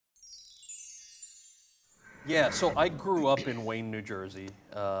Yeah, so I grew up in Wayne, New Jersey,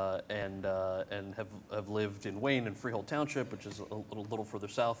 and have lived in Wayne and Freehold Township, which is a little further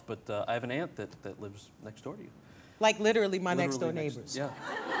south. But I have an aunt that lives next door to you. Like literally my next door neighbors. Yeah.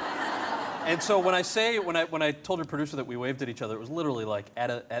 And so when I told your producer that we waved at each other, it was literally like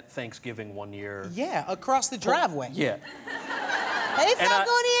at Thanksgiving one year. Yeah, across the driveway. Yeah. Hey,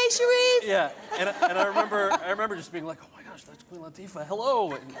 Falcone, Sharif. Yeah, and I remember just being like, oh my gosh, that's Queen Latifah.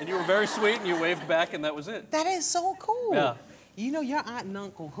 Hello, and you were very sweet, and you waved back, and that was it. That is so cool. Yeah. You know, your aunt and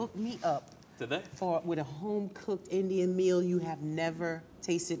uncle hooked me up. Did they? With a home-cooked Indian meal. You have never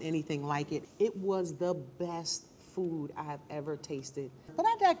tasted anything like it. It was the best food I have ever tasted. But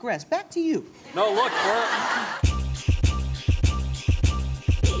I digress. Back to you. No, look, we're...